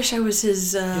reference, I wish I was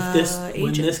his agent.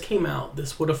 When this came out,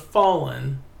 this would have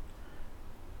fallen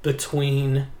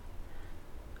between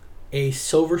A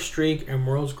Silver Streak and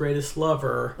World's Greatest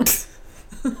Lover.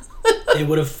 It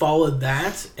would have followed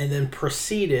that, and then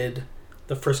preceded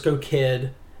The Frisco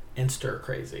Kid and Stir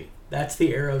Crazy. That's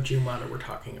the era of Gene Wilder we're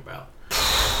talking about.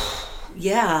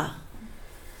 Yeah.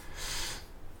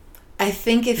 I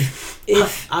think if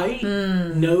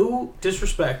no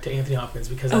disrespect to Anthony Hopkins,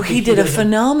 because he did a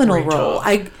phenomenal role.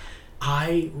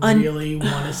 I really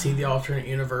want to see the alternate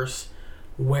universe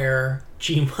where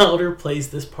Gene Wilder plays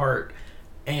this part,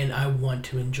 and I want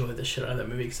to enjoy the shit out of that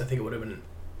movie, because I think it would have been.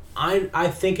 I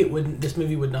think it wouldn't. This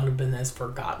movie would not have been as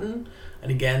forgotten.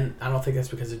 And again, I don't think that's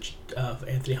because of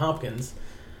Anthony Hopkins.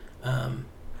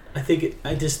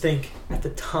 I just think at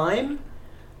the time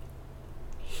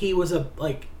he was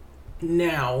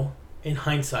now, in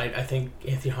hindsight, I think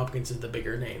Anthony Hopkins is the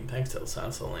bigger name, thanks to The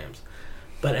Silence of the Lambs.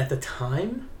 But at the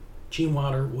time, Gene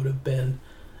Wilder would have been...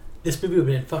 This movie would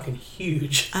have been fucking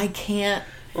huge. I can't...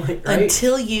 Right?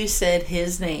 Until you said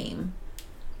his name,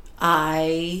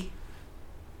 I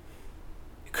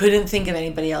couldn't think of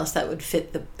anybody else that would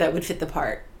fit the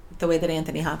part the way that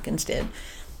Anthony Hopkins did.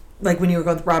 like when you were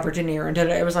going with Robert De Niro and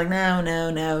it was like,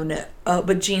 no.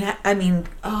 But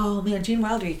Gene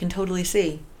Wilder, you can totally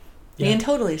see. You can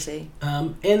totally see.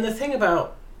 And the thing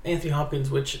about Anthony Hopkins,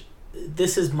 which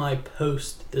this is my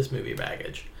post this movie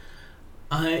baggage,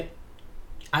 I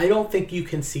don't think you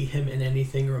can see him in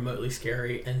anything remotely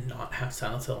scary and not have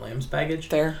Silence of the Lambs baggage.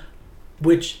 Fair.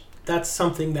 Which, that's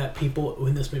something that people,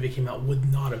 when this movie came out,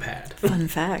 would not have had. Fun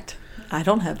fact. I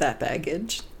don't have that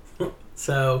baggage.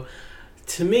 So,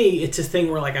 to me, it's a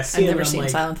thing where, like, I see I've him never and I'm seen like,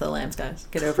 Silence of the Lambs, guys.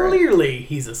 Get over it. clearly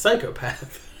he's a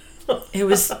psychopath. It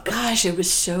was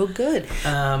so good.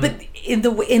 But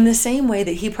in the same way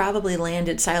that he probably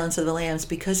landed Silence of the Lambs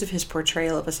because of his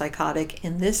portrayal of a psychotic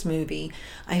in this movie,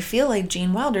 I feel like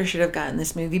Gene Wilder should have gotten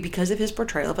this movie because of his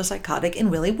portrayal of a psychotic in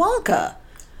Willy Wonka.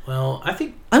 Well, I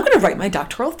think I'm going to write my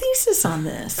doctoral thesis on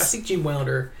this. I think Gene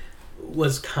Wilder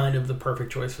was kind of the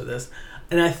perfect choice for this.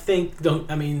 And I think, don't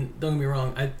get me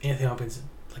wrong, Anthony Hopkins,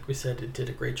 like we said, did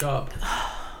a great job.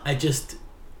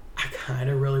 I kind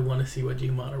of really want to see what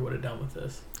Gene Wilder would have done with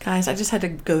this. Guys, I just had to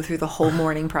go through the whole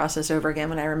mourning process over again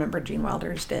when I remembered Gene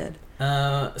Wilder's dead.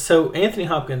 So Anthony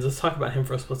Hopkins, let's talk about him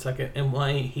for a split second and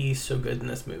why he's so good in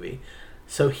this movie.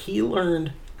 So he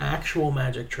learned actual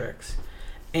magic tricks,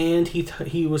 and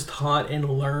he was taught and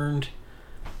learned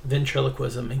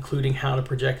ventriloquism, including how to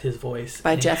project his voice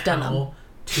by Jeff Dunham, how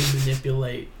to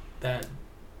manipulate that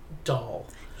doll.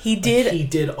 He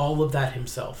did all of that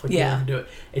himself. He learned to do it,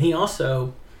 and he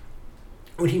also,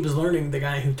 when he was learning, the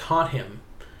guy who taught him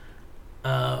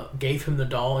gave him the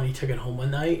doll, and he took it home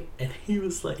one night, and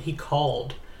he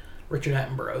called Richard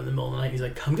Attenborough in the middle of the night. He's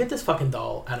like, "Come get this fucking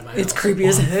doll out of my house." It's creepy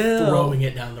as hell. Throwing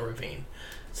it down the ravine.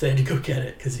 So they had to go get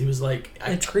it because he was like,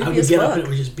 it's creepy I would as get fuck. up and it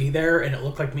would just be there, and it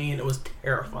looked like me, and it was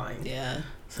terrifying. Yeah,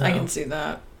 so, I can see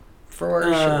that for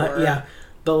sure. Yeah,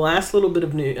 the last little bit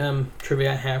of new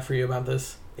trivia I have for you about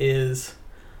this is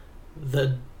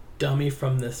the dummy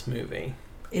from this movie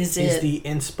is the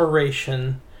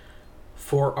inspiration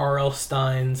for R.L.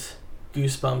 Stein's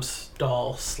Goosebumps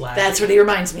doll Slappy. That's what he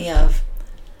reminds me of.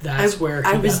 That's where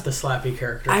he got the Slappy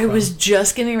character I from. was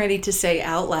just getting ready to say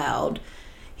out loud,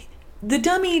 the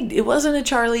dummy, it wasn't a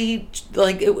Charlie,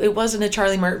 it wasn't a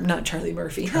Charlie Murphy, not Charlie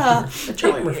Murphy. A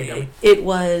Charlie Murphy dummy. It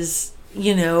was,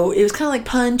 it was kind of like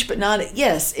Punch, but not,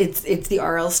 yes, it's the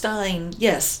R.L. Stein,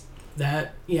 yes.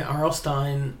 R.L.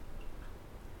 Stein.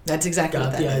 That's exactly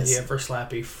what that is. Got the idea for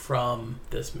Slappy from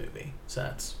this movie, so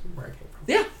that's where I came from.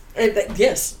 Yeah,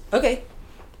 yes, okay.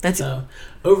 That's so,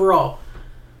 overall,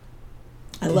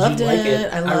 I loved it.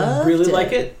 I really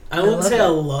like it. I wouldn't say I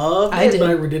loved it, but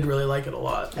I did really like it a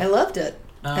lot. I loved it.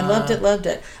 I loved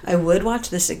it. I would watch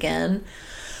this again.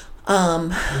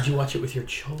 Would you watch it with your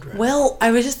children? Well,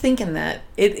 I was just thinking that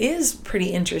it is pretty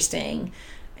interesting,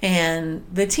 and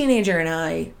the teenager and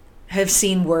I have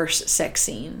seen worse sex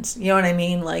scenes. You know what I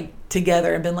mean? Like,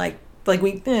 together and been like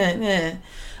we, Yeah.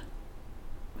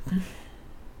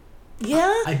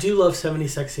 I do love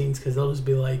 70s sex scenes because they'll just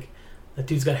be like, that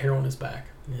dude's got hair on his back.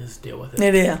 Just deal with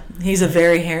it. Yeah. He's a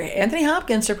very hairy... Anthony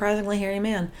Hopkins, surprisingly hairy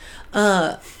man.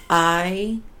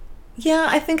 I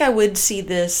think I would see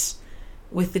this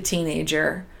with the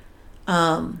teenager.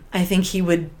 I think he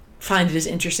would find it as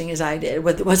interesting as I did.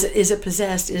 Is it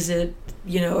possessed? Is it,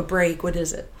 a break? What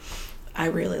is it? I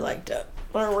really liked it.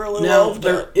 I really loved it.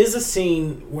 There is a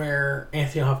scene where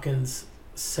Anthony Hopkins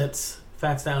sits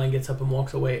Fats down and gets up and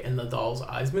walks away, and the doll's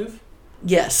eyes move.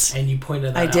 Yes. And you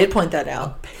pointed that out. I did point that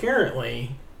out.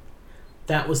 Apparently,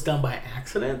 that was done by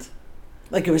accident.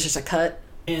 Like it was just a cut?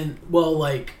 And,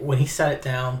 when he sat it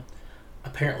down,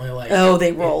 apparently,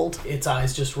 they rolled. Its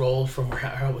eyes just rolled from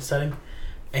how it was setting.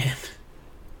 And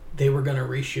they were going to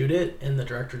reshoot it, and the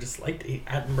director just liked it.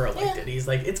 Attenborough liked it. He's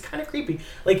like, it's kind of creepy.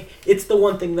 It's the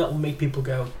one thing that will make people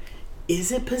go,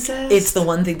 is it possessed? It's the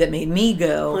one thing that made me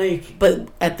go. But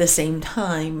at the same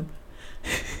time...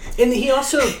 And he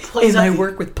also plays in my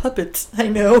work with puppets, I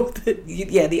know that,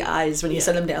 the eyes, when you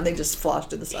set them down, they just floss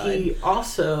to the side. He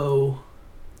also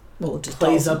just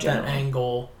plays up that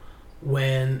angle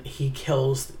when he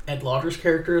kills Ed Lauder's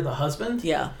character, the husband.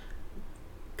 Yeah.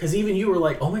 Because even you were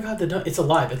like, oh my god, it's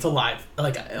alive. It's alive.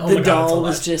 The doll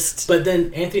was just... But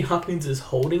then Anthony Hopkins is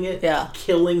holding it,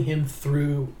 killing him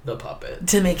through the puppet.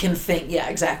 To make him think,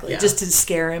 exactly. Yeah. Just to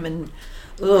scare him and...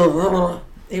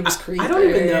 It was creepy. I don't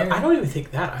even know. I don't even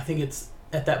think that. I think it's,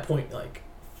 at that point,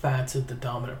 Fats is the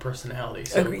dominant personality.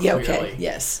 So okay.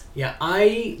 Yes. Yeah,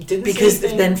 I didn't because see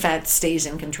anything. Then Fats stays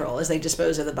in control as they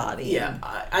dispose of the body. Yeah,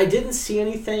 I didn't see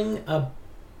anything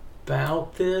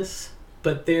about this,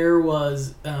 but there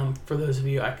was, for those of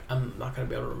you, I'm not going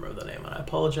to be able to remember the name, and I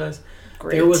apologize.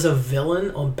 Great. There was a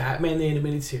villain on Batman the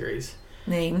Animated Series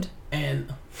Named.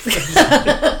 And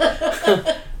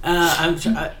I'm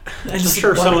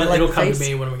sure it'll come to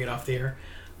me when we get off the air.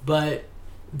 But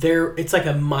it's like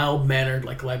a mild-mannered,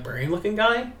 like librarian-looking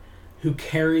guy who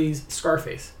carries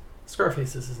Scarface.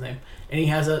 Scarface is his name. And he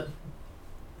has a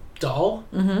doll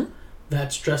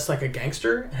that's dressed like a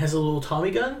gangster, has a little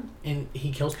Tommy gun, and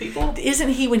he kills people. Isn't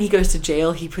he, when he goes to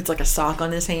jail, he puts like a sock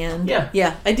on his hand? Yeah.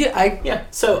 Yeah, I do.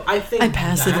 So I think I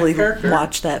passively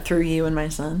watched that through you and my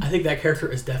son. I think that character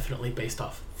is definitely based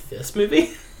off this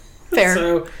movie. Fair.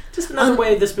 So just another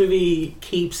way this movie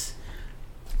keeps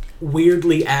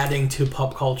weirdly adding to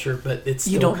pop culture, but it's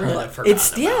still kind of forgotten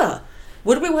about. Yeah.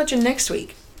 What are we watching next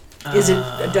week? Is it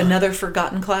another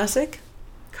forgotten classic?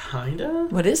 Kinda.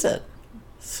 What is it?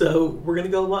 So we're gonna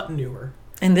go a lot newer.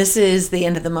 And this is the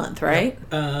end of the month, right?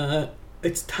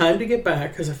 It's time to get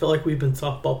back because I feel like we've been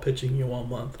softball pitching you all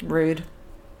month. Rude.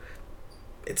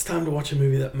 It's time to watch a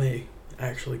movie that may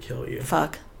actually kill you.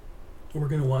 Fuck. We're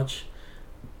gonna watch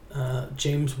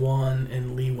James Wan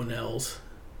and Lee Winnell's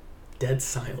Dead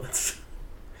Silence.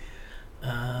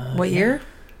 What year?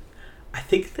 I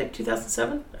think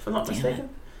 2007, if I'm not mistaken.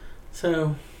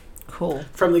 So cool.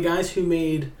 From the guys who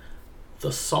made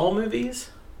the Saw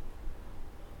movies,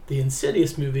 the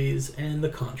Insidious movies, and the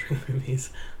Conjuring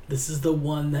movies, this is the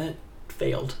one that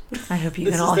failed. I hope you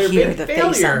can all hear the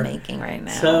face I'm making right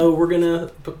now. So we're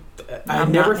gonna. I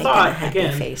never thought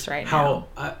again face right how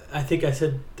now. I think I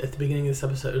said at the beginning of this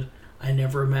episode, I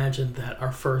never imagined that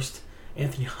our first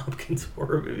Anthony Hopkins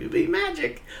horror movie would be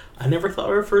Magic. I never thought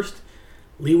our first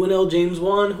Lee Winnell James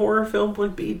Wan horror film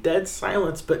would be Dead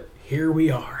Silence, but here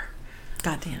we are.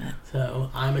 God damn it.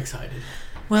 So I'm excited.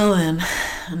 Well then,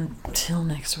 until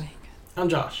next week. I'm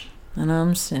Josh. And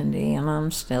I'm Cindy, and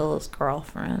I'm still his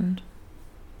girlfriend.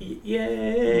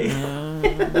 Yay!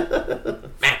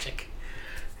 Magic.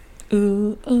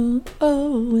 Ooh, oh,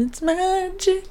 oh, it's magic.